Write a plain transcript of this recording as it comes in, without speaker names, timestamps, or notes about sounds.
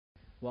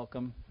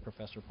welcome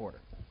Professor Porter.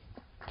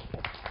 Thank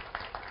you.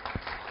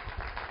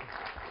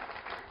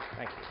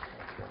 Thank you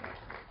very much.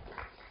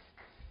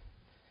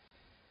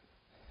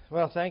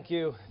 Well, thank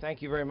you.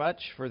 Thank you very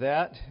much for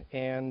that.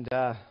 And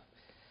I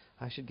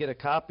should get a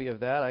copy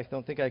of that. I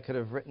don't think I could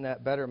have written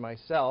that better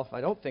myself.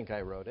 I don't think I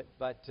wrote it.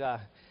 But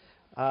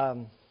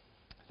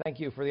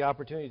thank you for the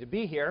opportunity to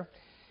be here.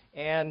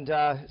 And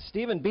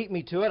Stephen beat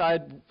me to it. I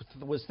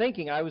was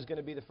thinking I was going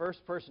to be the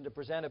first person to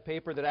present a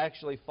paper that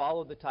actually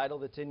followed the title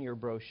that's in your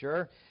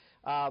brochure.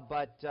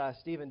 But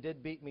Stephen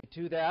did beat me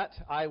to that.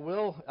 I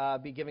will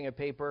be giving a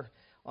paper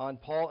on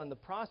Paul and the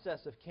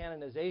process of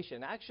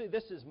canonization. Actually,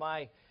 this is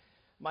my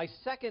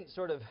second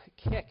sort of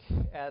kick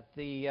at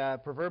the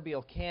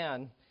proverbial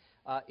can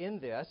in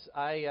this.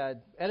 I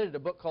edited a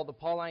book called The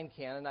Pauline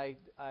Canon.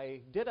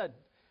 I did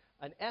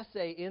an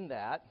essay in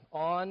that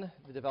on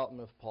the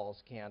development of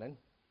Paul's canon.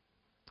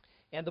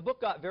 And the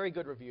book got very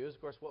good reviews.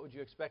 Of course, what would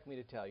you expect me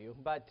to tell you?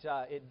 But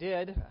it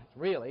did,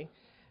 really.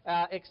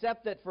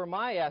 Except that for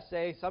my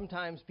essay,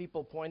 sometimes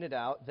people pointed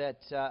out that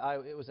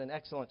it was an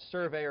excellent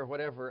survey or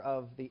whatever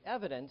of the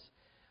evidence.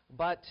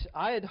 But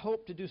I had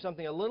hoped to do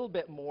something a little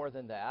bit more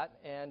than that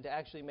and to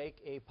actually make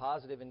a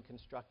positive and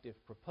constructive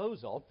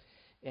proposal.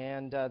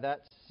 And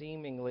that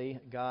seemingly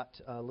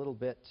got a little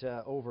bit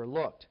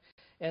overlooked.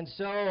 And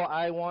so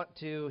I want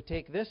to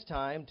take this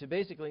time to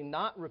basically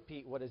not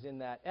repeat what is in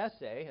that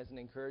essay as an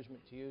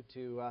encouragement to you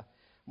to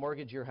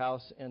mortgage your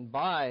house and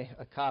buy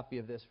a copy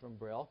of this from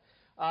Brill.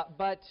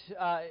 But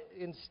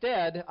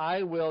instead,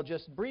 I will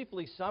just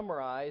briefly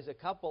summarize a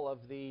couple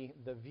of the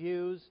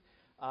views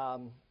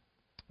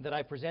that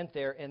I present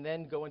there and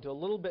then go into a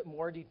little bit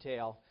more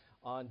detail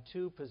on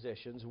two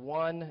positions.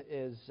 One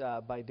is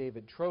by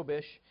David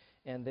Trobisch,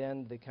 and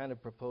then the kind of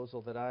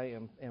proposal that I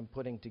am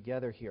putting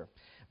together here.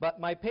 But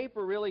my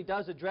paper really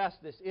does address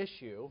this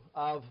issue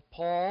of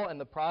Paul and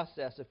the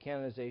process of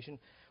canonization,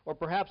 or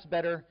perhaps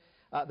better,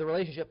 the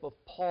relationship of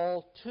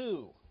Paul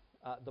to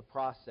the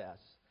process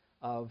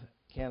of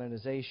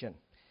canonization.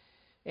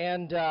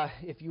 And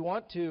if you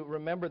want to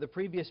remember the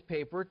previous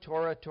paper,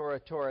 Torah, Torah,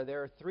 Torah,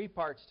 there are three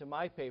parts to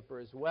my paper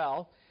as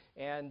well.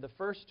 And the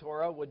first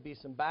Torah would be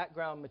some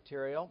background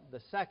material.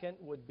 The second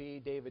would be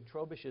David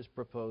Trobisch's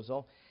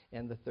proposal.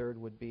 And the third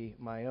would be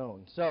my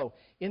own. So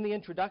in the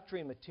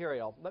introductory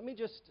material, let me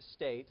just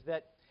state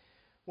that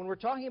when we're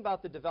talking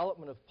about the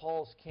development of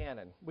Paul's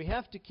canon, we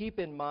have to keep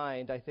in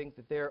mind, I think,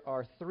 that there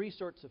are three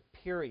sorts of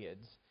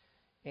periods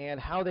and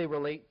how they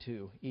relate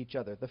to each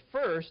other. The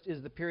first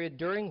is the period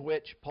during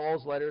which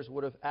Paul's letters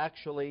would have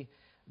actually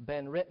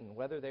been written,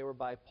 whether they were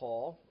by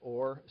Paul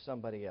or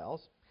somebody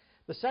else.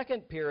 The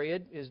second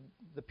period is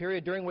the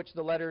period during which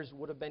the letters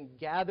would have been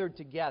gathered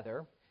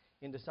together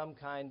into some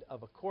kind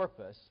of a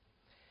corpus.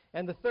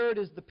 And the third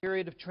is the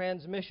period of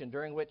transmission,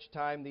 during which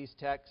time these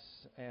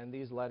texts and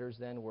these letters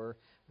then were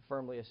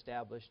firmly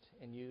established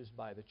and used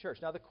by the church.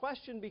 Now the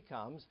question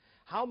becomes,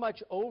 how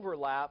much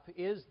overlap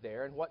is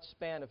there and what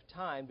span of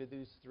time do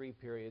these three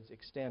periods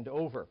extend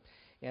over?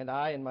 And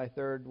I, in my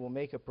third, will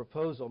make a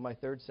proposal, my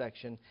third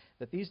section,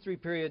 that these three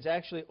periods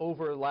actually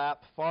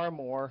overlap far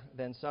more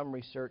than some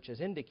research has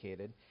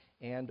indicated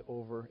and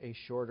over a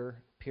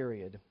shorter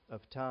period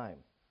of time.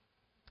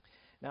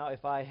 Now,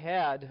 if I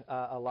had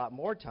a lot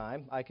more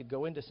time, I could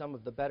go into some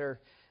of the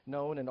better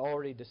known and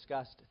already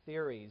discussed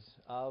theories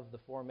of the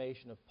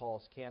formation of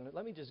Paul's canon.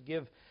 Let me just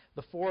give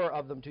the four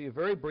of them to you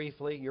very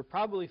briefly. You're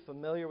probably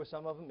familiar with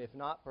some of them. If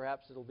not,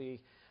 perhaps it'll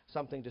be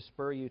something to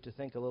spur you to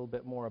think a little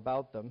bit more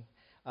about them.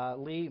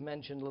 Lee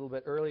mentioned a little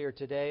bit earlier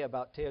today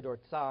about Theodor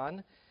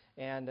Zahn.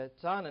 And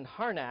Zahn and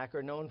Harnack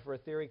are known for a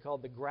theory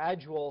called the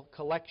gradual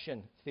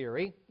collection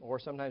theory, or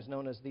sometimes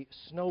known as the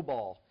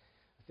snowball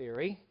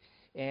theory.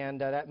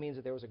 And that means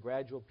that there was a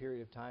gradual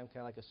period of time, kind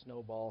of like a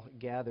snowball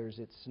gathers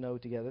its snow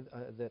together,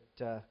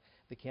 that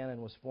the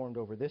canon was formed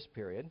over this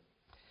period.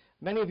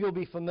 Many of you will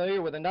be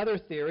familiar with another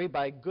theory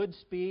by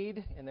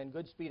Goodspeed, and then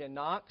Goodspeed and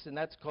Knox, and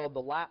that's called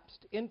the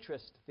lapsed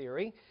interest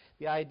theory.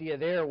 The idea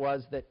there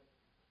was that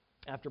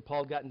after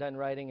Paul got done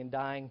writing and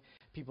dying,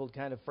 people had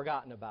kind of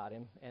forgotten about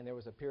him, and there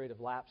was a period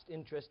of lapsed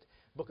interest.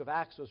 Book of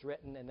Acts was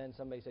written, and then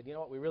somebody said, you know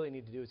what we really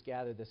need to do is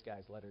gather this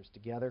guy's letters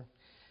together.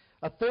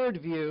 A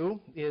third view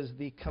is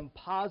the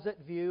composite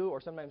view, or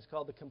sometimes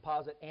called the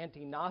composite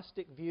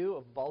anti-Gnostic view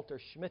of Walter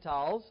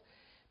Schmidtals.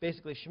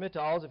 Basically,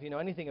 Schmidtals, if you know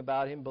anything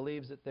about him,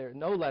 believes that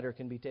no letter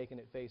can be taken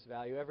at face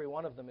value. Every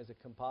one of them is a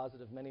composite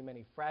of many,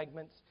 many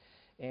fragments,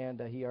 and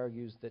he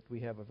argues that we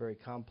have a very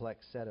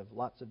complex set of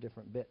lots of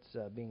different bits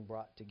being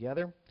brought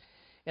together.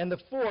 And the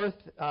fourth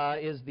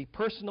is the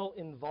personal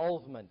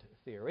involvement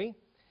theory.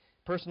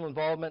 Personal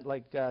involvement,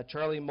 like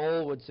Charlie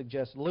Moll would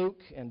suggest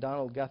Luke, and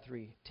Donald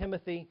Guthrie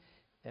Timothy,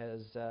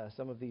 as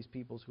some of these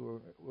peoples who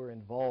were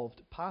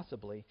involved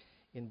possibly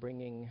in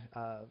bringing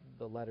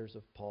the letters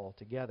of Paul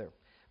together.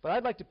 But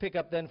I'd like to pick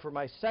up then for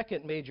my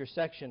second major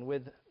section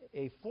with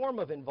a form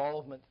of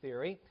involvement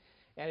theory,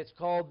 and it's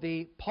called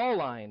the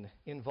Pauline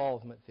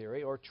involvement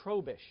theory, or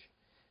Trobisch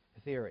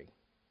theory.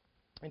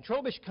 And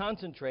Trobisch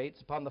concentrates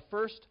upon the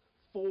first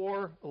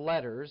four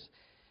letters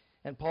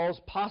and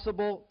Paul's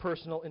possible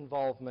personal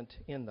involvement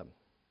in them.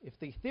 If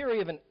the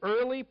theory of an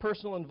early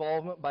personal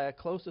involvement by a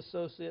close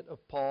associate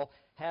of Paul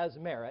has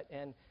merit,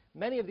 and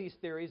many of these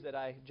theories that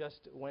I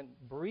just went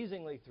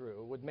breezingly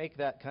through would make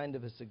that kind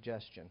of a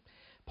suggestion,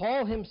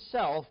 Paul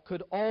himself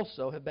could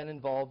also have been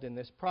involved in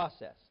this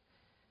process,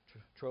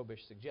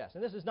 Trobisch suggests.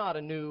 And this is not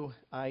a new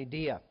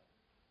idea.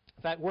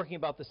 In fact, working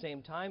about the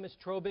same time as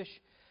Trobisch,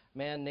 a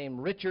man named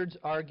Richards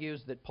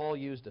argues that Paul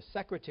used a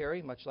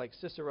secretary, much like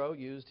Cicero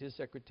used his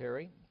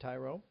secretary,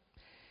 Tiro.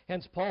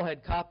 Hence, Paul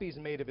had copies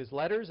made of his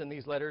letters, and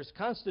these letters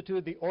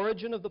constituted the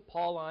origin of the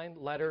Pauline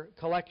letter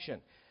collection,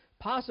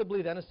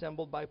 possibly then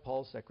assembled by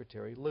Paul's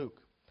secretary,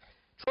 Luke.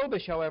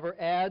 Trobisch, however,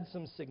 adds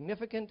some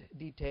significant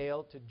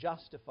detail to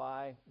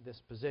justify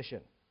this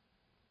position.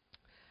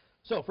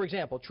 So, for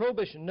example,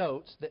 Trobisch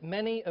notes that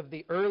many of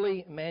the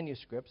early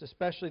manuscripts,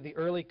 especially the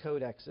early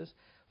codexes,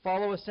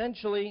 follow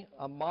essentially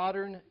a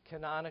modern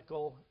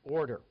canonical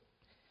order.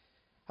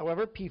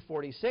 However,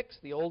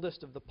 P46, the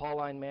oldest of the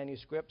Pauline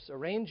manuscripts,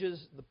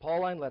 arranges the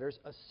Pauline letters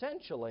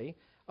essentially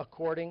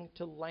according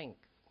to length.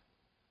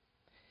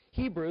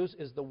 Hebrews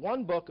is the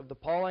one book of the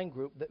Pauline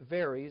group that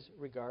varies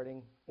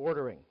regarding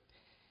ordering,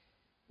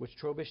 which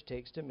Trobisch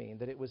takes to mean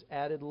that it was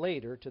added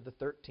later to the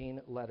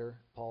 13-letter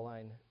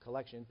Pauline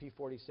collection. In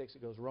P46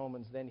 it goes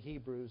Romans, then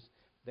Hebrews,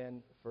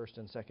 then 1st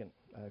and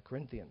 2nd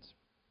Corinthians.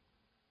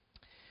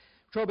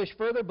 Trobisch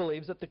further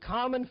believes that the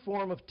common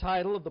form of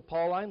title of the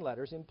Pauline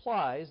letters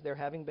implies their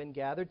having been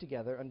gathered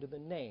together under the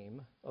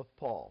name of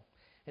Paul.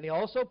 And he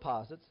also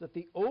posits that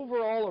the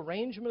overall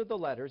arrangement of the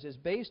letters is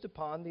based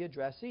upon the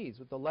addressees,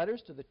 with the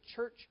letters to the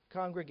church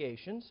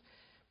congregations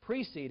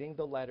preceding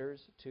the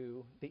letters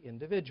to the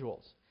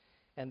individuals.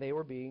 And they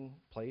were being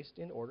placed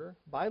in order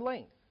by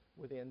length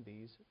within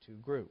these two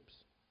groups.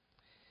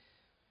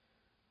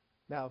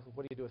 Now,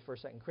 what do you do with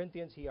 1st, 2nd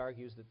Corinthians? He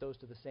argues that those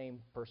to the same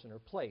person or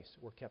place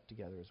were kept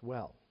together as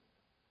well.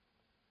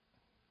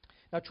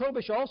 Now,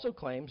 Trobisch also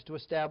claims to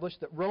establish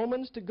that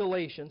Romans to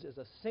Galatians is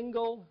a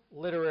single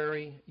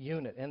literary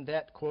unit, and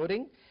that,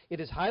 quoting,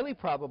 "It is highly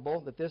probable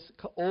that this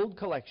old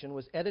collection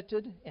was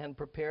edited and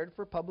prepared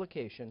for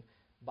publication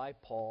by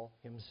Paul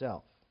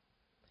himself."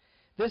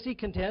 This, he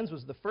contends,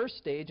 was the first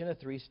stage in a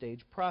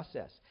three-stage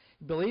process.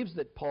 He believes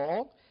that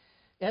Paul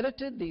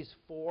edited these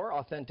 4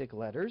 authentic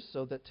letters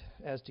so that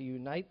as to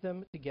unite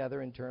them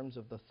together in terms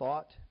of the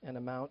thought and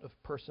amount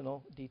of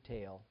personal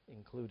detail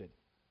included.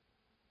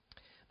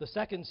 The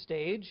second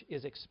stage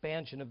is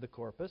expansion of the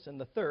corpus, and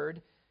the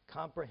third,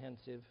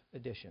 comprehensive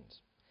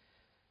additions.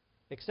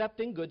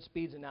 Accepting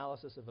Goodspeed's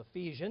analysis of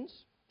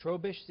Ephesians,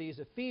 Trobisch sees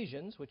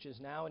Ephesians, which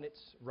is now in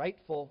its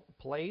rightful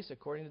place,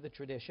 according to the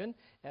tradition,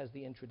 as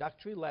the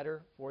introductory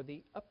letter for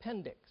the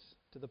appendix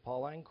to the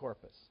Pauline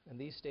corpus. And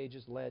these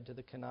stages led to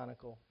the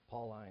canonical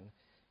Pauline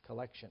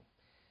collection.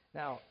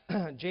 Now,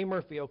 J.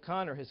 Murphy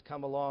O'Connor has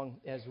come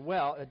along as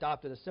well,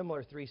 adopted a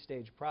similar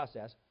three-stage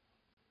process,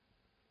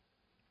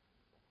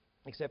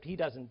 except he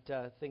doesn't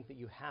think that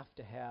you have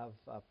to have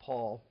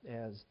Paul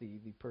as the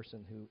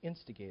person who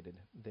instigated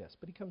this,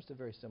 but he comes to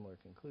very similar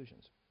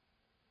conclusions.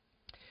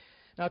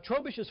 Now,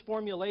 Trobisch's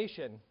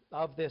formulation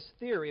of this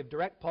theory of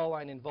direct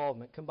Pauline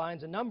involvement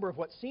combines a number of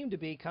what seem to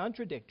be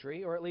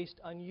contradictory or at least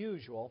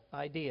unusual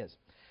ideas,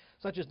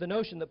 such as the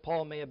notion that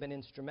Paul may have been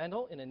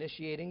instrumental in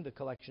initiating the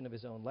collection of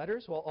his own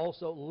letters, while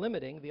also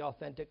limiting the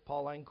authentic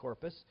Pauline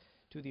corpus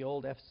to the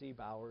old F.C.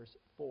 Bauer's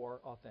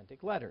 4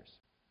 authentic letters.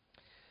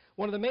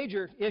 One of the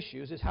major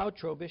issues is how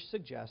Trobisch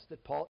suggests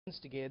that Paul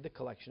instigated the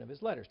collection of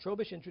his letters.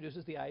 Trobisch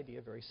introduces the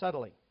idea very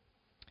subtly.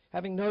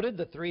 Having noted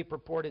the 3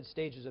 purported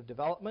stages of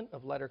development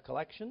of letter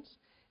collections,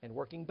 and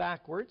working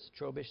backwards,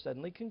 Trobisch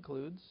suddenly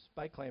concludes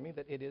by claiming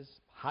that it is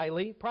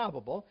highly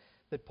probable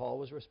that Paul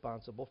was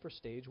responsible for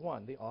stage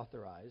 1, the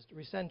authorized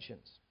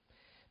recensions.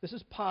 This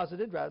is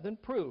posited rather than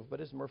proved,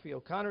 but as Murphy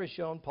O'Connor has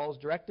shown, Paul's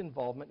direct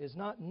involvement is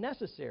not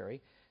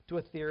necessary to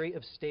a theory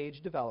of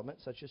stage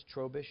development such as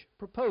Trobisch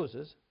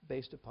proposes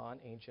based upon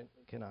ancient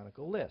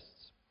canonical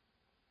lists.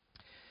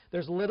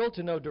 There's little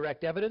to no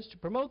direct evidence to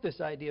promote this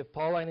idea of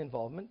Pauline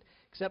involvement,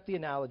 except the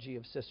analogy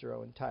of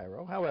Cicero and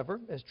Tiro. However,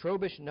 as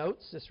Trobisch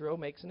notes, Cicero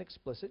makes an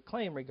explicit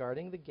claim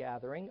regarding the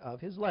gathering of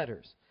his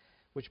letters,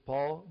 which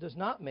Paul does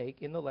not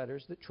make in the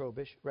letters that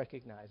Trobisch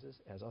recognizes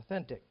as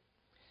authentic.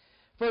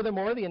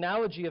 Furthermore, the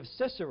analogy of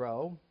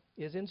Cicero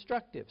is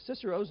instructive.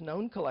 Cicero's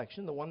known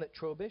collection, the one that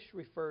Trobisch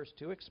refers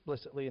to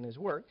explicitly in his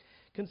work,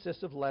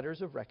 consists of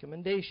letters of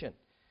recommendation,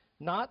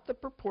 not the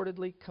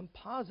purportedly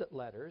composite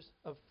letters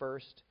of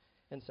 1st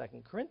and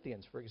 2nd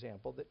Corinthians, for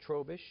example, that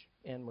Trobisch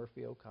and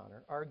Murphy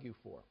O'Connor argue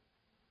for.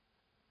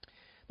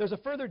 There's a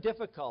further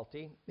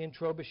difficulty in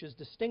Trobisch's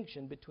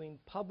distinction between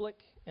public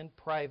and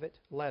private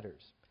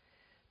letters.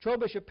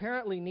 Trobisch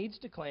apparently needs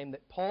to claim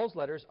that Paul's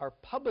letters are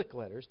public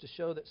letters to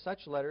show that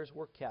such letters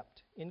were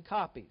kept in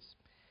copies,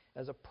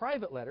 as a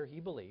private letter,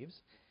 he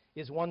believes,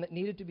 is one that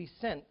needed to be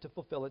sent to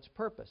fulfill its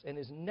purpose and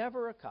is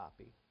never a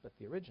copy but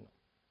the original.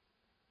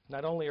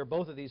 Not only are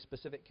both of these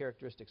specific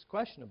characteristics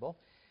questionable,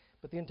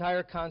 but the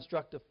entire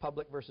construct of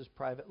public versus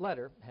private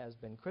letter has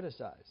been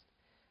criticized.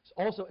 It's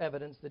also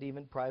evidence that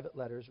even private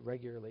letters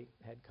regularly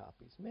had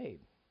copies made.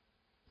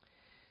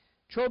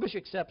 Trobisch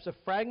accepts a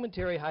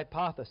fragmentary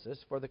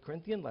hypothesis for the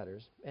Corinthian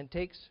letters and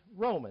takes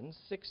Romans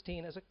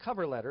 16 as a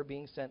cover letter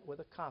being sent with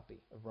a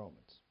copy of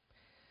Romans.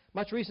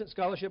 Much recent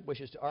scholarship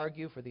wishes to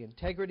argue for the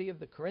integrity of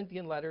the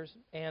Corinthian letters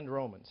and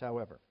Romans,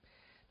 however.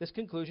 This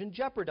conclusion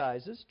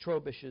jeopardizes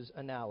Trobisch's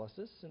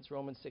analysis, since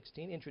Romans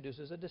 16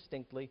 introduces a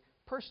distinctly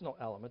personal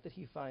element that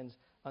he finds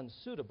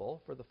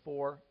unsuitable for the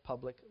 4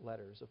 public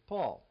letters of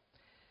Paul.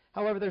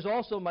 However, there's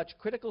also much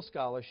critical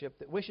scholarship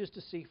that wishes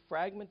to see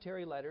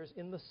fragmentary letters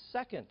in the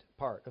second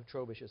part of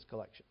Trobisch's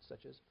collection,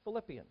 such as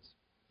Philippians.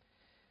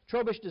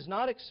 Trobisch does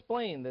not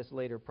explain this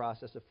later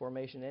process of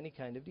formation in any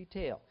kind of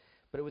detail,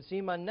 but it would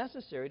seem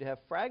unnecessary to have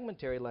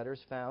fragmentary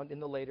letters found in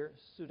the later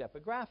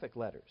pseudepigraphic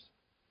letters.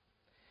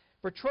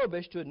 For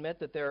Trobisch to admit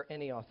that there are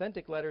any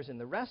authentic letters in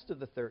the rest of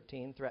the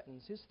 13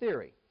 threatens his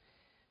theory,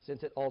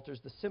 since it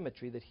alters the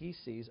symmetry that he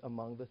sees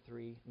among the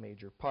 3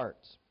 major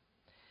parts.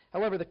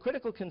 However, the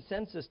critical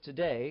consensus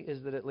today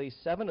is that at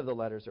least 7 of the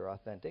letters are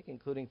authentic,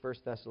 including 1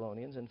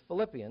 Thessalonians and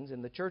Philippians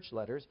in the church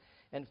letters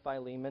and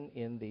Philemon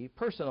in the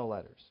personal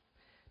letters.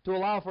 To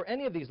allow for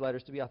any of these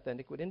letters to be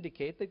authentic would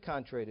indicate that,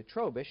 contrary to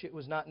Trobisch, it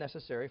was not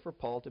necessary for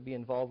Paul to be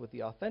involved with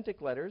the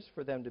authentic letters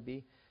for them to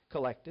be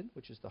collected,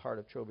 which is the heart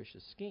of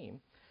Trobisch's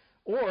scheme,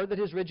 or that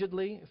his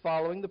rigidly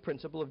following the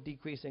principle of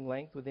decreasing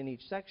length within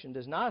each section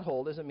does not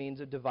hold as a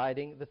means of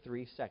dividing the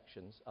 3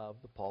 sections of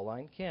the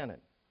Pauline canon.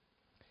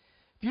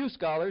 Few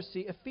scholars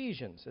see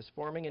Ephesians as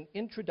forming an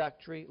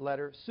introductory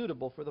letter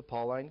suitable for the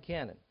Pauline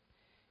canon.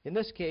 In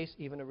this case,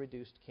 even a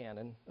reduced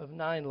canon of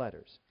 9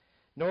 letters.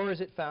 Nor is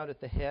it found at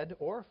the head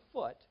or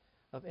foot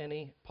of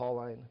any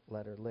Pauline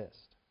letter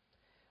list.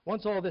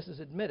 Once all this is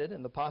admitted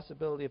and the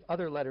possibility of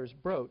other letters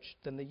broached,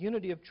 then the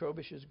unity of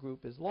Trobisch's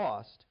group is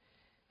lost,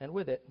 and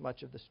with it,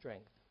 much of the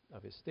strength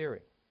of his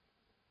theory.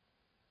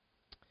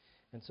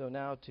 And so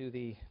now to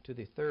the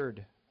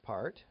third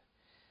part.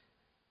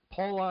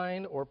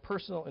 Pauline or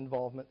personal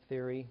involvement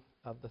theory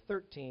of the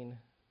 13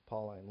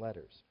 Pauline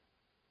letters.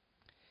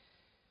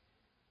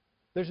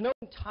 There's no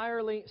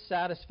entirely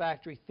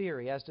satisfactory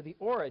theory as to the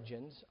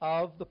origins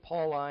of the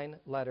Pauline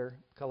letter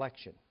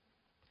collection.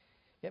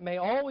 It may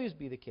always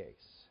be the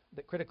case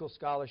that critical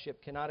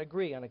scholarship cannot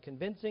agree on a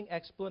convincing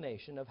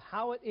explanation of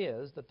how it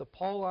is that the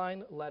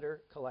Pauline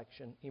letter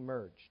collection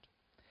emerged.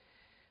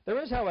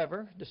 There is,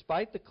 however,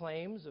 despite the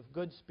claims of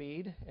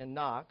Goodspeed and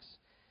Knox,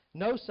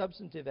 no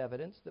substantive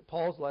evidence that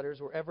Paul's letters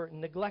were ever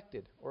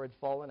neglected or had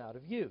fallen out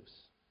of use.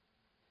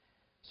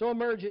 So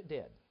emerge it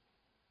did,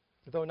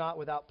 though not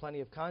without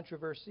plenty of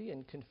controversy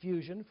and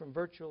confusion from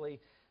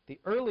virtually the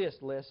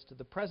earliest list to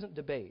the present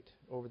debate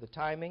over the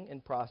timing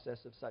and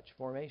process of such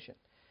formation,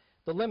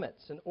 the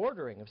limits and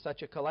ordering of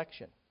such a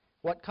collection,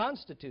 what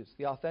constitutes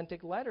the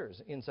authentic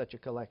letters in such a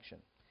collection,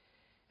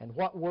 and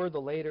what were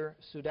the later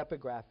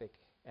pseudepigraphic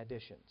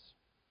additions.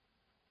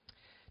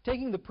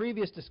 Taking the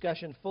previous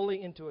discussion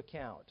fully into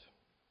account,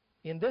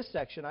 in this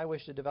section I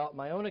wish to develop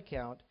my own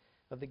account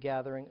of the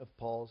gathering of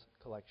Paul's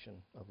collection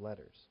of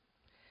letters.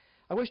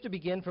 I wish to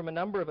begin from a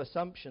number of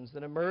assumptions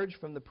that emerge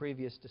from the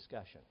previous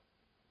discussion.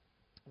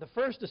 The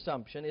first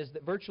assumption is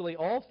that virtually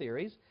all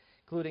theories,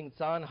 including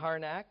Zahn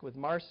Harnack with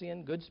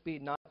Marcion,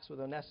 Goodspeed Knox with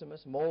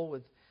Onesimus, Moll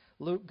with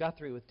Luke,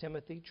 Guthrie with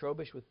Timothy,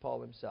 Trobisch with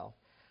Paul himself,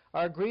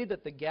 are agreed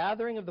that the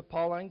gathering of the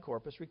Pauline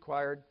corpus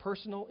required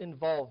personal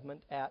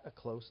involvement at a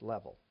close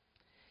level.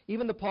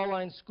 Even the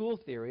Pauline school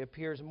theory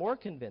appears more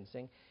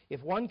convincing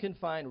if one can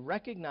find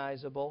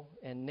recognizable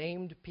and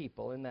named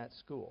people in that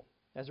school.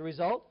 As a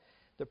result,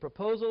 the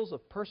proposals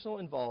of personal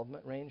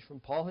involvement range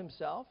from Paul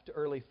himself to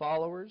early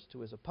followers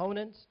to his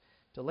opponents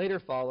to later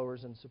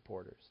followers and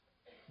supporters.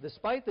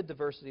 Despite the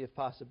diversity of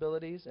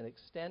possibilities and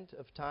extent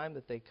of time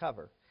that they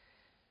cover,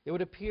 it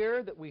would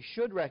appear that we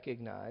should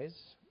recognize,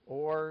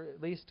 or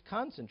at least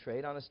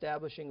concentrate on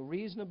establishing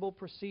reasonable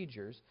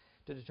procedures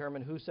to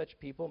determine who such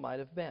people might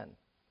have been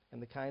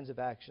and the kinds of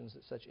actions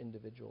that such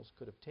individuals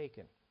could have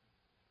taken.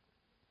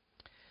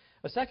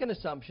 A second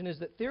assumption is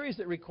that theories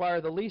that require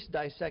the least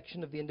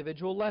dissection of the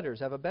individual letters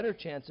have a better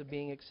chance of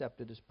being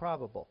accepted as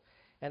probable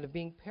and of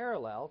being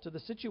parallel to the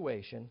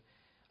situation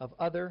of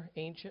other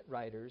ancient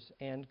writers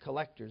and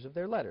collectors of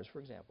their letters, for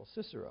example,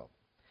 Cicero.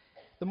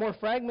 The more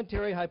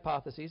fragmentary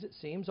hypotheses, it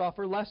seems,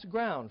 offer less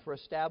ground for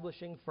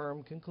establishing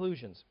firm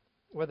conclusions,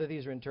 whether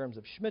these are in terms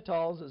of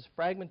Schmidtall's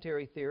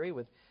fragmentary theory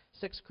with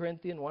 6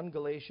 Corinthian, 1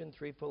 Galatian,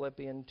 3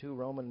 Philippian, 2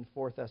 Roman, and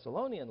 4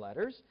 Thessalonian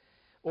letters,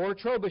 or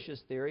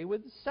Trobisch's theory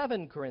with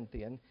 7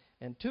 Corinthian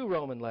and 2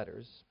 Roman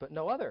letters, but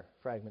no other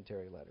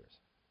fragmentary letters.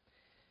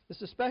 This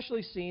is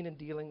especially seen in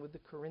dealing with the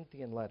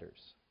Corinthian letters.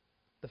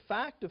 The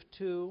fact of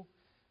 2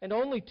 and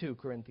only 2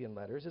 Corinthian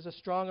letters is a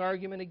strong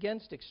argument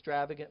against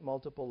extravagant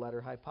multiple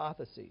letter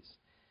hypotheses.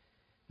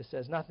 This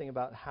says nothing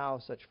about how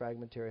such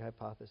fragmentary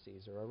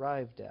hypotheses are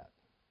arrived at.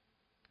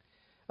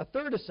 A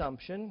third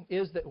assumption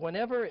is that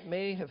whenever it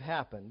may have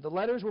happened, the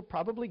letters were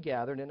probably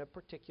gathered in a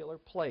particular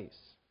place.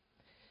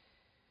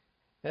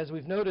 As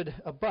we've noted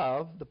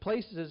above, the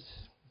places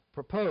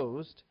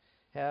proposed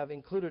have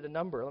included a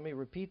number. Let me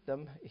repeat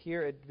them.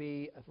 Here it'd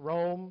be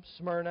Rome,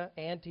 Smyrna,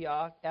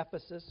 Antioch,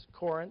 Ephesus,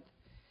 Corinth.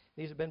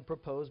 These have been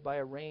proposed by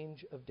a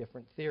range of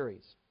different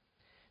theories.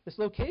 This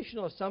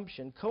locational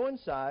assumption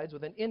coincides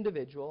with an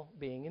individual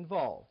being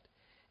involved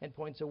and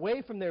points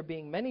away from there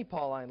being many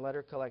Pauline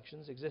letter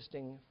collections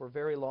existing for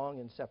very long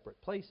in separate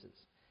places,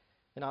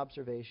 an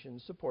observation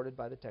supported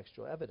by the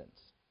textual evidence.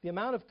 The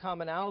amount of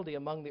commonality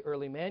among the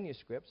early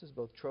manuscripts, as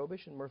both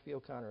Trobisch and Murphy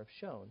O'Connor have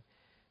shown,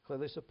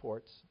 clearly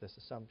supports this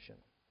assumption.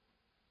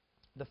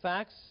 The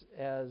facts,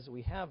 as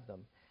we have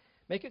them,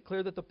 make it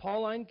clear that the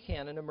Pauline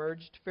canon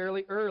emerged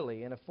fairly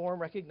early in a form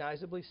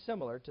recognizably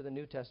similar to the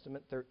New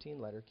Testament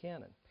 13-letter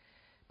canon.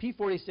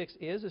 P46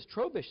 is, as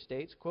Trobisch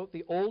states, quote,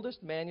 the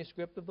oldest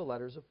manuscript of the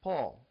letters of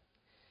Paul.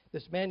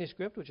 This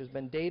manuscript, which has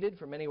been dated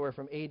from anywhere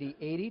from AD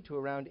 80 to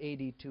around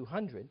AD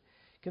 200,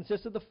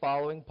 consists of the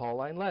following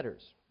Pauline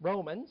letters: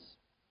 Romans,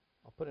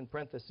 I'll put in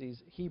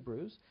parentheses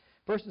Hebrews,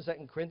 1st and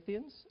 2nd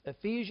Corinthians,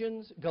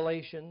 Ephesians,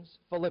 Galatians,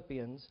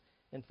 Philippians,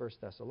 and 1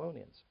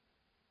 Thessalonians.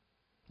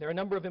 There are a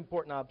number of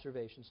important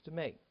observations to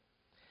make.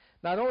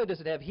 Not only does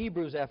it have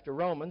Hebrews after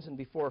Romans and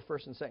before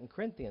 1st and 2nd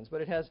Corinthians,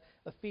 but it has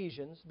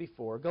Ephesians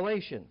before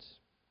Galatians.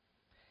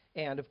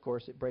 And, of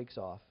course, it breaks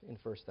off in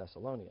 1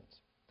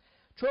 Thessalonians.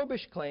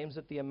 Trobisch claims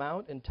that the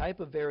amount and type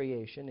of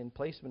variation in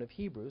placement of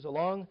Hebrews,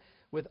 along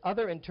with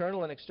other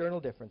internal and external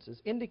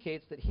differences,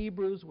 indicates that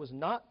Hebrews was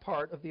not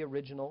part of the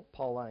original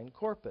Pauline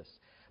corpus,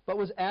 but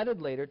was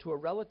added later to a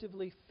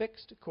relatively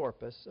fixed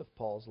corpus of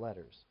Paul's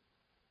letters.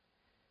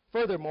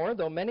 Furthermore,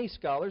 though many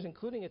scholars,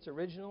 including its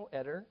original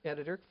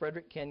editor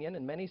Frederick Kenyon,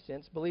 and many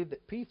since, believe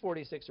that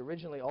P46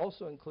 originally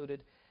also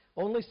included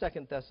only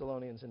 2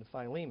 Thessalonians and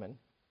Philemon,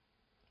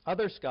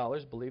 other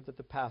scholars believe that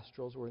the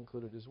pastorals were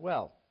included as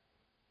well.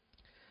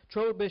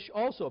 Trobisch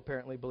also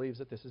apparently believes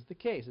that this is the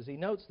case, as he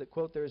notes that,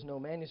 quote, there is no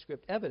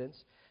manuscript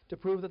evidence to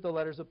prove that the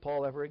letters of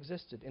Paul ever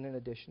existed in an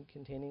edition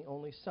containing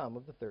only some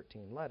of the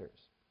 13 letters.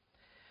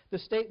 The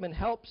statement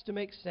helps to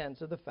make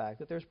sense of the fact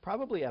that there's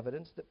probably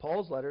evidence that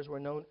Paul's letters were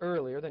known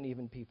earlier than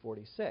even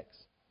P46.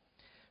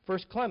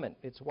 First Clement,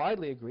 it's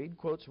widely agreed,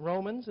 quotes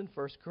Romans and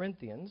 1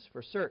 Corinthians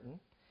for certain.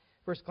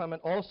 First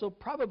Clement also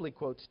probably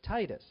quotes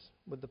Titus,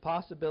 with the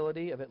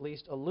possibility of at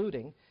least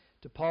alluding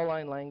to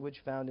Pauline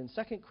language found in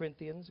 2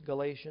 Corinthians,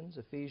 Galatians,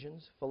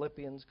 Ephesians,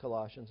 Philippians,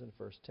 Colossians, and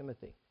 1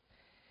 Timothy.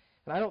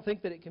 And I don't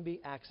think that it can be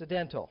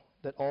accidental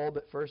that all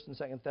but 1 and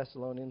 2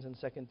 Thessalonians and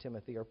 2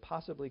 Timothy are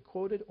possibly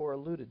quoted or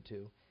alluded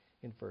to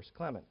in 1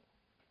 Clement.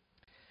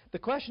 The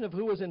question of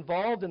who was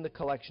involved in the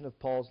collection of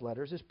Paul's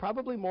letters is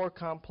probably more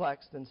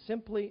complex than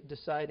simply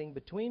deciding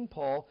between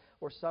Paul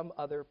or some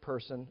other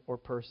person or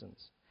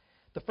persons.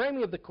 The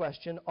framing of the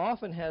question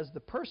often has the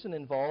person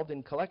involved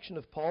in collection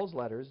of Paul's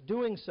letters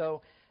doing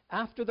so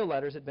after the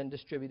letters had been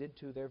distributed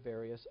to their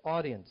various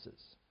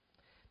audiences.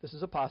 This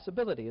is a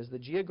possibility, as the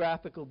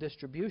geographical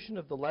distribution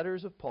of the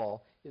letters of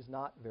Paul is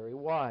not very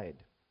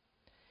wide.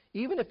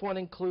 Even if one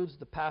includes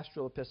the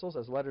pastoral epistles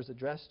as letters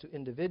addressed to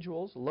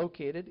individuals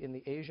located in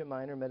the Asia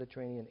Minor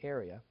Mediterranean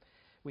area,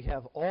 we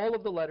have all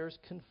of the letters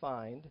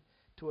confined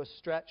to a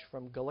stretch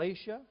from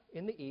Galatia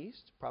in the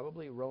east,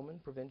 probably Roman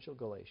provincial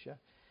Galatia,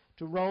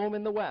 to Rome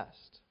in the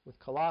west, with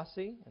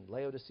Colossae and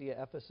Laodicea,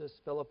 Ephesus,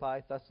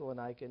 Philippi,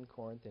 Thessalonica, and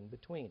Corinth in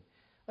between,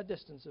 a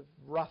distance of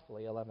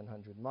roughly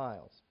 1,100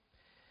 miles.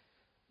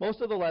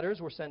 Most of the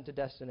letters were sent to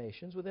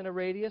destinations within a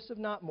radius of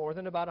not more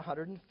than about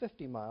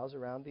 150 miles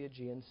around the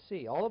Aegean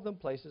Sea, all of them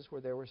places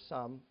where there were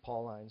some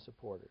Pauline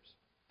supporters.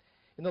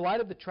 In the light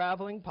of the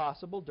traveling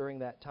possible during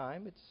that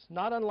time, it's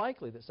not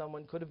unlikely that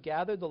someone could have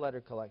gathered the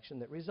letter collection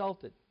that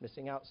resulted,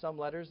 missing out some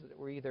letters that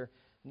were either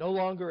no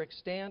longer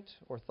extant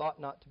or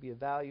thought not to be of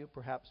value,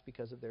 perhaps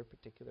because of their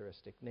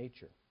particularistic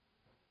nature.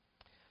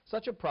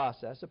 Such a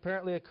process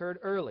apparently occurred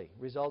early,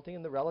 resulting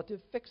in the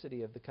relative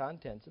fixity of the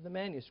contents of the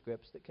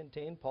manuscripts that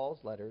contain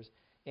Paul's letters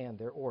and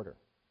their order.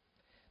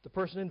 The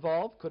person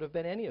involved could have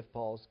been any of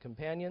Paul's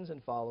companions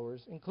and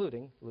followers,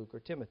 including Luke or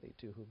Timothy,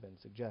 two who've been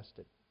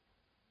suggested.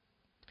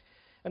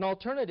 An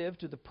alternative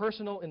to the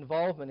personal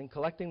involvement in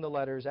collecting the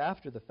letters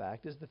after the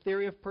fact is the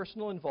theory of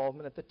personal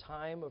involvement at the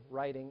time of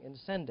writing and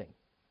sending.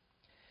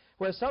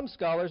 Whereas some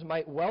scholars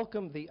might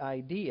welcome the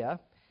idea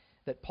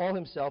that Paul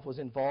himself was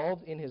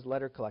involved in his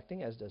letter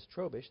collecting, as does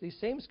Trobisch, these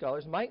same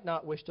scholars might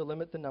not wish to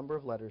limit the number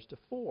of letters to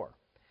 4.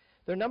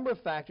 There are a number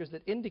of factors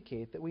that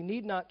indicate that we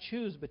need not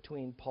choose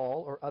between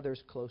Paul or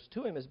others close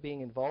to him as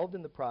being involved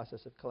in the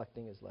process of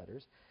collecting his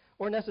letters,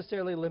 or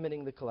necessarily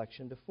limiting the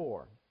collection to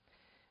 4.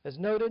 As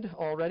noted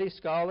already,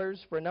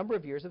 scholars for a number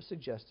of years have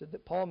suggested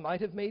that Paul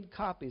might have made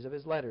copies of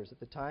his letters at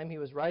the time he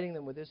was writing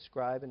them with his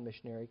scribe and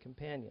missionary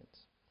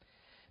companions.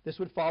 This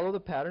would follow the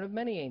pattern of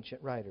many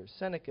ancient writers,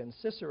 Seneca and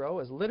Cicero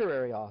as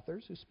literary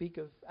authors who speak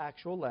of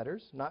actual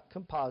letters, not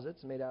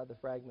composites made out of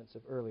the fragments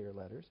of earlier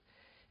letters,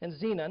 and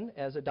Zenon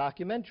as a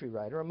documentary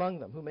writer among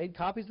them, who made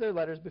copies of their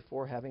letters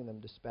before having them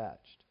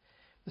dispatched.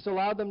 This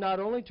allowed them not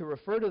only to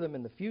refer to them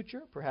in the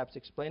future, perhaps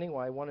explaining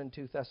why 1 and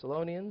 2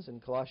 Thessalonians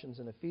and Colossians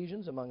and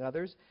Ephesians, among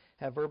others,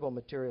 have verbal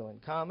material in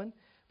common,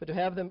 but to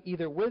have them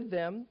either with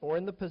them or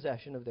in the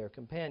possession of their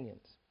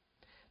companions.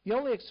 The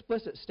only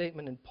explicit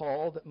statement in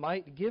Paul that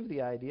might give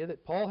the idea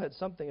that Paul had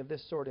something of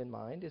this sort in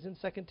mind is in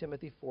 2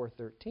 Timothy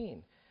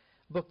 4:13,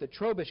 a book that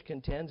Trobisch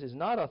contends is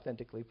not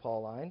authentically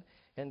Pauline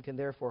and can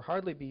therefore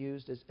hardly be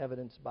used as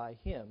evidence by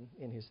him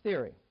in his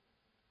theory.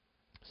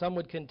 Some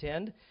would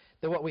contend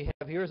that what we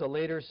have here is a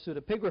later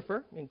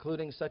pseudepigrapher,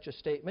 including such a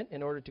statement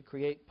in order to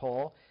create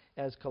Paul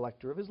as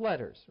collector of his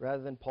letters,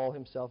 rather than Paul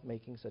himself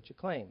making such a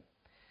claim.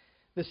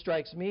 This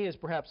strikes me as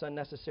perhaps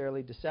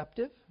unnecessarily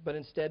deceptive, but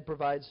instead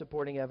provides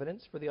supporting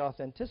evidence for the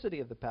authenticity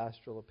of the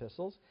pastoral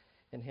epistles,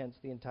 and hence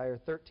the entire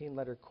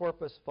 13-letter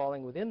corpus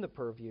falling within the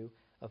purview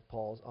of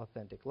Paul's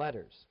authentic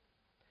letters.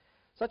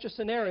 Such a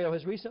scenario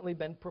has recently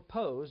been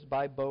proposed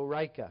by Bo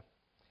Rika.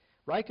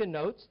 Rika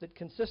notes that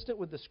consistent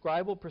with the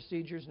scribal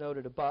procedures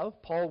noted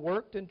above, Paul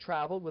worked and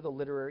traveled with a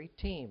literary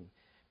team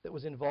that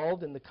was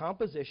involved in the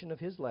composition of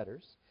his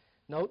letters.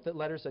 Note that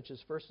letters such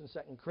as 1 and 2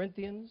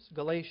 Corinthians,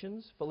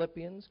 Galatians,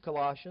 Philippians,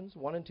 Colossians,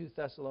 1 and 2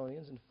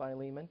 Thessalonians, and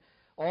Philemon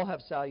all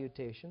have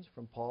salutations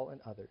from Paul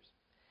and others.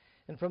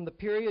 And from the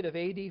period of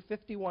AD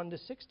 51 to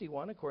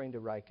 61, according to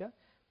Rika,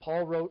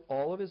 Paul wrote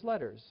all of his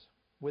letters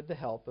with the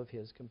help of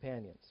his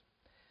companions.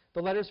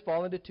 The letters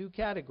fall into two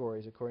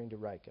categories, according to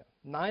Rika: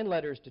 9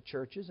 letters to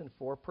churches and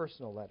 4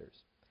 personal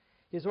letters.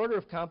 His order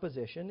of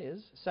composition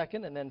is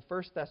 2nd and then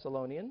 1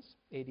 Thessalonians,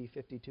 AD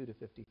 52 to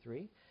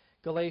 53,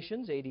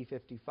 Galatians, AD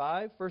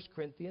 55, 1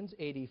 Corinthians,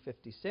 AD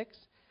 56,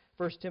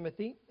 1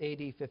 Timothy,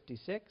 AD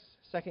 56,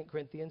 2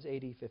 Corinthians,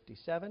 AD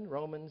 57,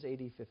 Romans,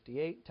 AD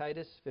 58,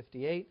 Titus,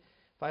 58,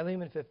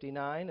 Philemon,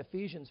 59,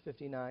 Ephesians,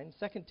 59,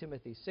 2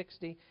 Timothy,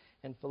 60,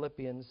 and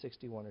Philippians,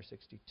 61 or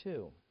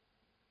 62.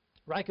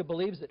 Rika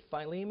believes that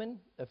Philemon,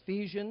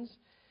 Ephesians,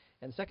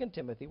 and 2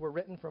 Timothy were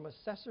written from a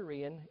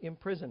Caesarean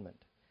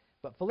imprisonment,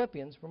 but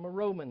Philippians from a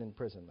Roman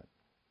imprisonment.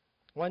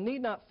 One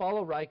need not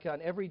follow Rika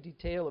on every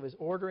detail of his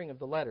ordering of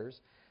the letters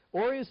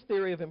or his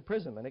theory of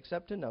imprisonment,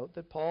 except to note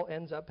that Paul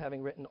ends up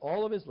having written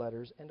all of his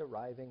letters and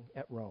arriving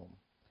at Rome.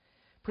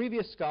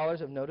 Previous scholars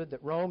have noted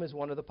that Rome is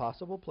one of the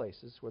possible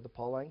places where the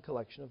Pauline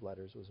collection of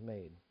letters was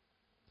made.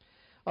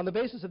 On the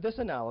basis of this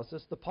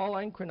analysis, the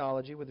Pauline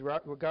chronology with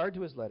regard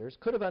to his letters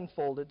could have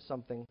unfolded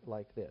something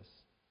like this.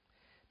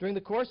 During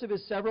the course of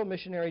his several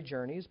missionary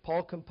journeys,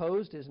 Paul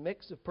composed his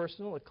mix of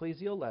personal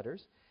ecclesial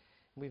letters.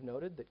 We've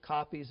noted that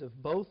copies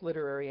of both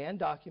literary and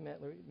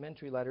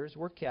documentary letters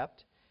were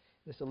kept.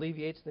 This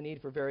alleviates the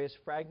need for various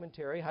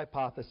fragmentary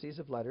hypotheses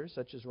of letters,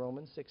 such as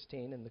Romans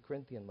 16 and the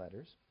Corinthian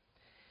letters.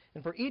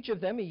 And for each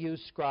of them he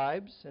used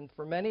scribes, and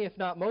for many, if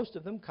not most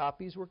of them,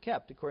 copies were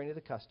kept according to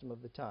the custom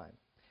of the time.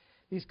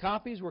 These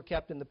copies were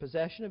kept in the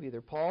possession of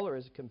either Paul or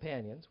his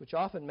companions, which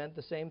often meant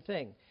the same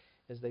thing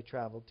as they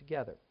traveled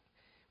together.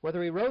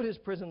 Whether he wrote his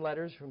prison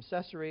letters from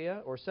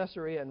Caesarea or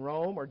Caesarea and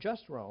Rome or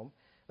just Rome,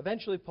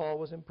 eventually Paul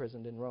was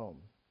imprisoned in Rome.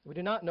 We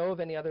do not know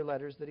of any other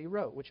letters that he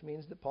wrote, which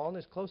means that Paul and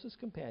his closest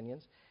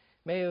companions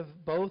may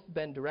have both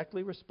been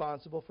directly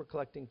responsible for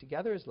collecting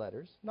together his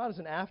letters, not as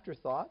an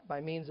afterthought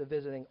by means of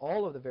visiting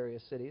all of the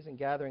various cities and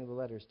gathering the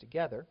letters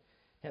together,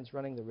 hence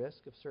running the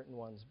risk of certain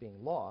ones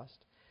being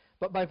lost,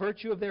 but by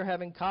virtue of their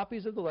having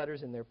copies of the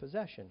letters in their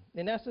possession.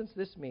 In essence,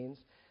 this means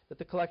that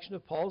the collection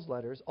of Paul's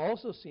letters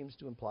also seems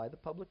to imply the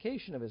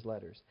publication of his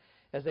letters,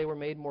 as they were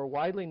made more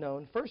widely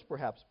known, first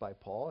perhaps by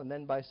Paul, and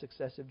then by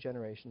successive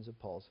generations of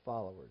Paul's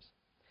followers.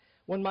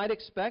 One might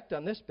expect,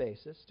 on this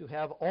basis, to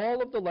have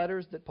all of the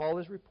letters that Paul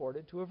is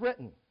reported to have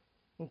written,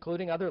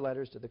 including other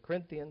letters to the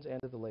Corinthians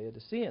and to the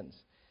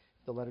Laodiceans.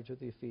 The letter to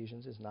the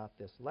Ephesians is not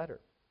this letter.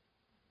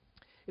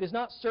 It is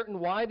not certain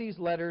why these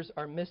letters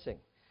are missing,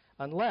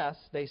 unless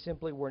they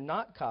simply were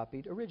not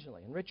copied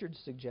originally. And Richards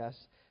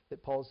suggests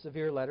that Paul's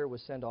severe letter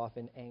was sent off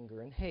in anger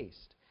and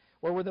haste,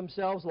 or were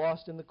themselves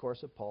lost in the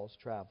course of Paul's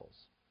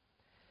travels.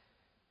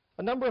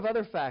 A number of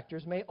other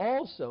factors may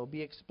also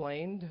be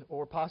explained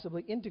or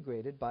possibly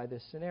integrated by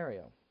this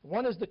scenario.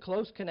 One is the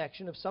close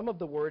connection of some of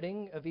the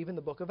wording of even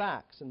the book of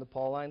Acts in the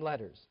Pauline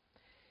letters.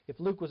 If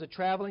Luke was a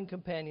traveling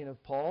companion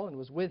of Paul and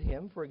was with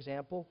him, for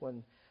example,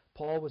 when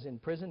Paul was in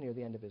prison near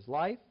the end of his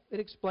life, it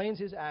explains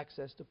his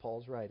access to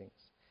Paul's writings.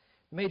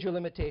 The major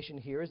limitation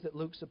here is that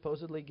Luke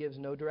supposedly gives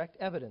no direct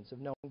evidence of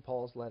knowing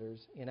Paul's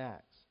letters in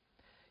Acts.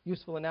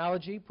 Useful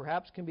analogy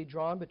perhaps can be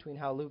drawn between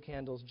how Luke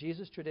handles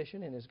Jesus'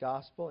 tradition in his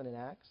gospel and in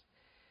Acts.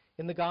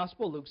 In the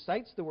gospel, Luke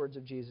cites the words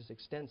of Jesus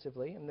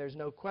extensively, and there's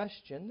no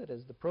question that,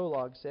 as the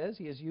prologue says,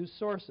 he has used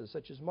sources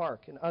such as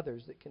Mark and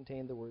others that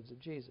contain the words of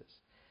Jesus.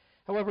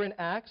 However, in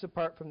Acts,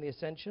 apart from the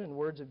ascension and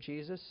words of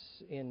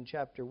Jesus in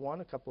chapter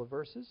 1, a couple of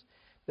verses,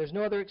 there's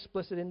no other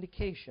explicit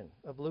indication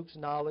of Luke's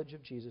knowledge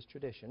of Jesus'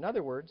 tradition. In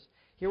other words,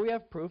 here we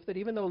have proof that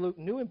even though Luke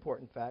knew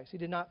important facts, he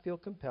did not feel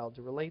compelled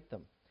to relate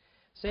them.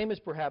 Same is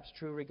perhaps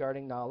true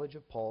regarding knowledge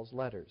of Paul's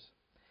letters.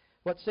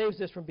 What saves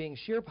this from being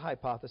sheer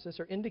hypothesis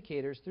are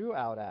indicators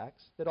throughout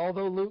Acts that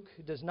although Luke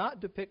does not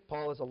depict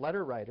Paul as a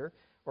letter writer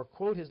or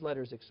quote his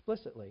letters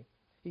explicitly,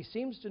 he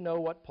seems to know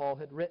what Paul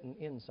had written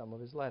in some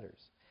of his letters.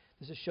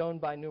 This is shown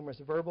by numerous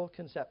verbal,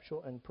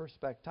 conceptual, and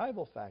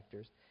perspectival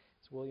factors,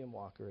 as William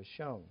Walker has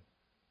shown.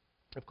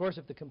 Of course,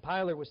 if the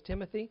compiler was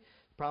Timothy,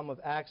 the problem of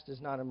Acts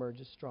does not emerge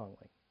as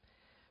strongly.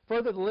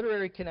 Further, the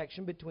literary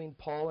connection between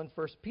Paul and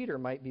 1 Peter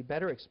might be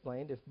better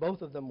explained if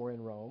both of them were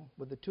in Rome,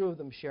 with the two of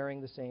them sharing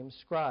the same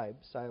scribe,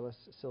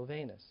 Silas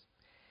Silvanus.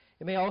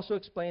 It may also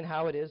explain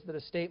how it is that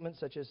a statement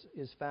such as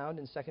is found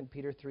in 2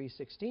 Peter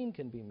 3:16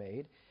 can be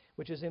made,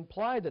 which is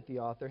implied that the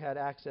author had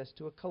access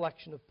to a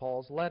collection of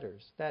Paul's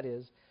letters, that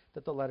is,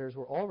 that the letters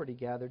were already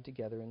gathered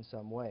together in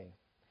some way.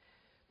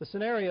 The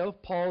scenario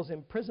of Paul's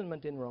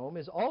imprisonment in Rome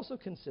is also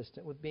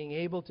consistent with being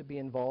able to be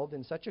involved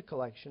in such a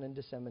collection and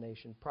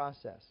dissemination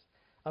process,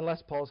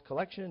 unless Paul's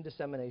collection and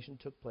dissemination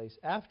took place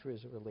after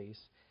his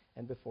release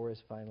and before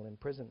his final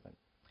imprisonment.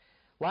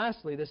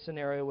 Lastly, this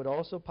scenario would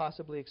also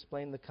possibly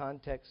explain the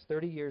context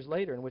 30 years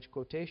later in which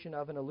quotation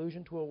of an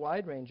allusion to a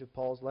wide range of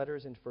Paul's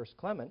letters in 1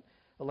 Clement,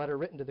 a letter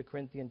written to the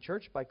Corinthian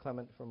church by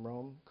Clement from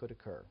Rome, could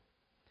occur.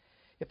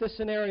 If this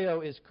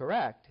scenario is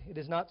correct, it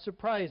is not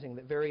surprising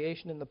that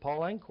variation in the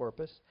Pauline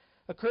corpus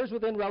occurs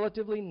within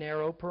relatively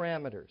narrow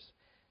parameters.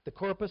 The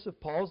corpus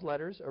of Paul's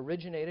letters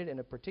originated in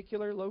a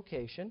particular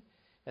location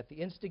at the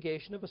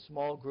instigation of a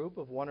small group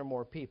of one or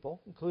more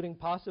people, including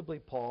possibly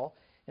Paul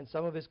and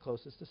some of his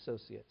closest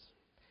associates.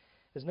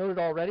 As noted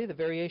already, the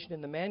variation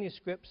in the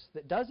manuscripts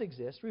that does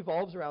exist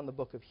revolves around the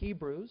book of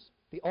Hebrews,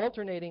 the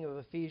alternating of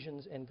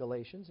Ephesians and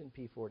Galatians in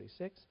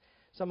P46,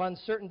 some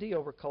uncertainty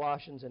over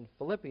Colossians and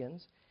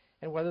Philippians,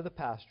 and whether the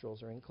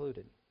pastorals are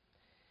included.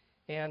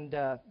 And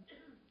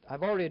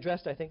I've already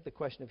addressed, I think, the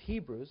question of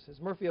Hebrews. As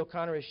Murphy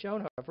O'Connor has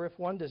shown, however, if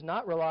one does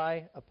not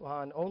rely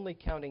upon only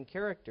counting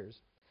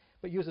characters,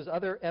 but uses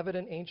other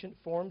evident ancient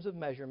forms of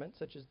measurement,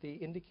 such as the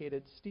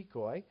indicated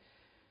stikoi,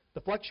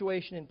 the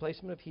fluctuation in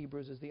placement of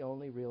Hebrews is the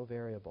only real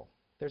variable.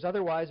 There's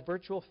otherwise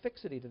virtual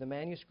fixity to the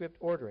manuscript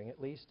ordering, at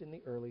least in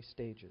the early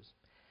stages.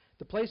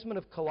 The placement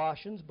of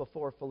Colossians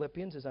before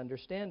Philippians is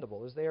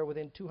understandable, as they are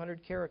within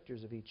 200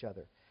 characters of each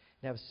other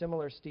and have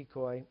similar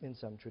stikoi in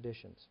some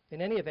traditions.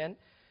 In any event,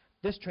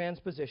 this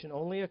transposition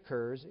only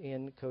occurs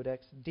in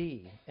Codex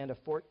D and a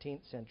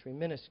 14th century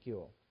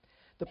minuscule.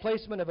 The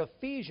placement of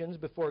Ephesians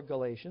before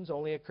Galatians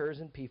only occurs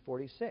in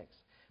P46,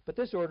 but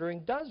this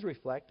ordering does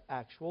reflect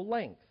actual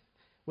length,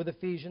 with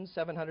Ephesians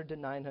 700 to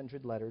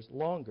 900 letters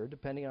longer,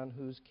 depending on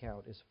whose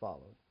count is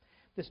followed.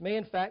 This may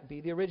in fact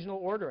be the original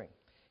ordering.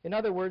 In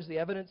other words, the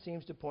evidence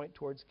seems to point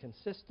towards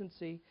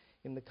consistency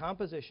in the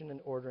composition and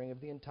ordering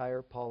of the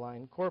entire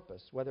Pauline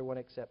corpus, whether one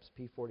accepts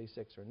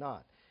P46 or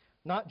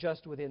not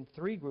just within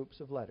three groups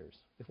of letters.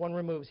 If one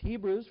removes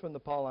Hebrews from the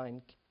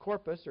Pauline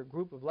corpus or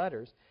group of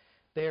letters,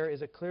 there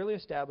is a clearly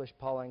established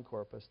Pauline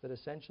corpus that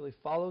essentially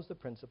follows the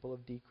principle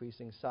of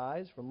decreasing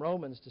size from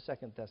Romans to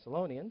 2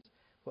 Thessalonians,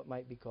 what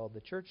might be called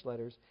the church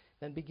letters,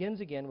 then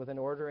begins again with an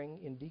ordering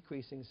in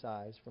decreasing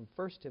size from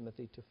 1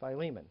 Timothy to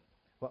Philemon,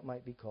 what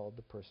might be called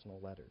the personal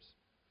letters.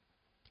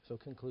 So,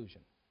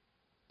 conclusion.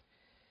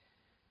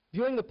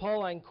 Viewing the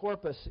Pauline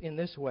corpus in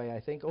this way, I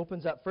think,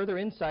 opens up further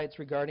insights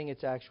regarding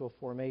its actual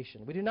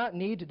formation. We do not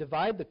need to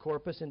divide the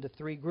corpus into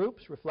three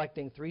groups,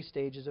 reflecting three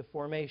stages of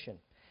formation.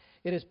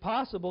 It is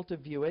possible to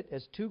view it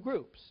as two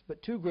groups,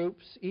 but two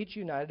groups each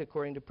united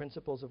according to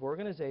principles of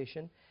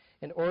organization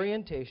and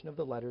orientation of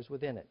the letters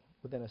within it,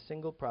 within a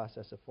single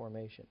process of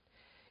formation.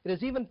 It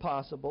is even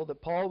possible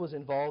that Paul was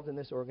involved in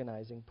this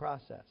organizing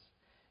process.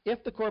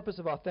 If the corpus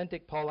of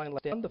authentic Pauline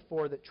letters is the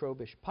four that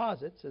Trobisch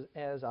posits,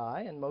 as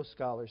I and most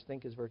scholars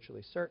think is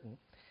virtually certain,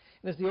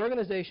 and as the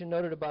organization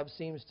noted above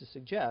seems to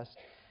suggest,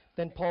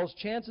 then Paul's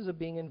chances of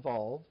being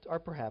involved are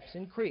perhaps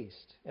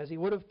increased, as he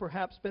would have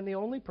perhaps been the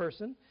only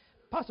person,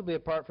 possibly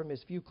apart from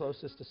his few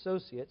closest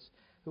associates,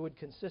 who would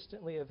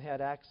consistently have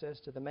had access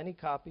to the many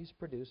copies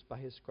produced by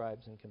his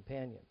scribes and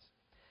companions.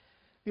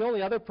 The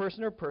only other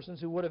person or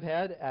persons who would have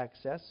had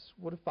access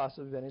would have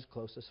possibly been his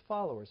closest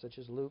followers, such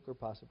as Luke or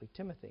possibly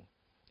Timothy.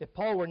 If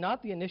Paul were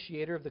not the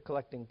initiator of the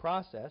collecting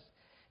process,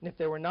 and if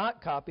there were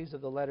not copies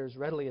of the letters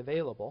readily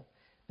available,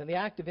 then the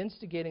act of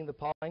instigating the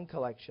Pauline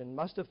collection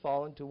must have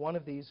fallen to one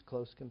of these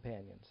close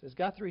companions. As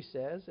Guthrie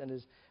says, and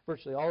as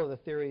virtually all of the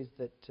theories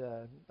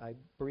that I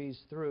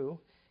breezed through,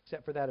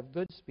 except for that of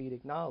Goodspeed,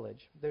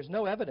 acknowledge, there's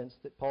no evidence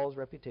that Paul's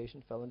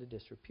reputation fell into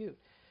disrepute.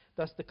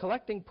 Thus, the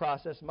collecting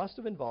process must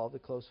have involved a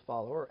close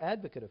follower or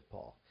advocate of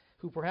Paul,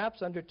 who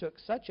perhaps undertook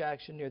such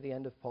action near the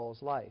end of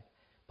Paul's life,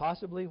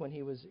 possibly when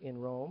he was in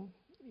Rome,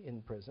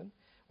 in prison,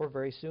 or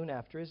very soon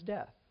after his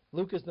death.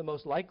 Luke is the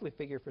most likely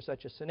figure for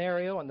such a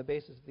scenario on the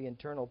basis of the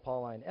internal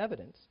Pauline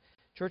evidence,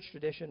 church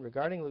tradition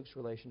regarding Luke's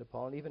relation to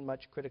Paul, and even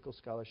much critical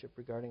scholarship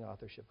regarding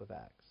authorship of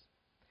Acts.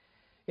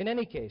 In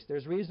any case,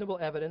 there's reasonable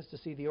evidence to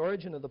see the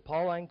origin of the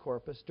Pauline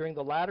corpus during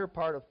the latter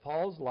part of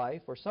Paul's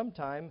life or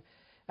sometime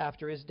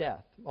after his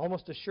death,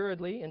 almost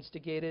assuredly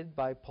instigated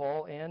by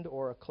Paul and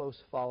or a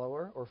close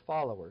follower or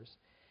followers,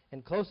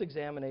 and close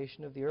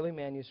examination of the early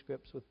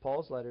manuscripts with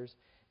Paul's letters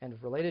and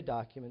of related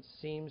documents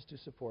seems to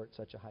support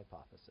such a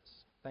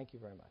hypothesis. Thank you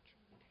very much.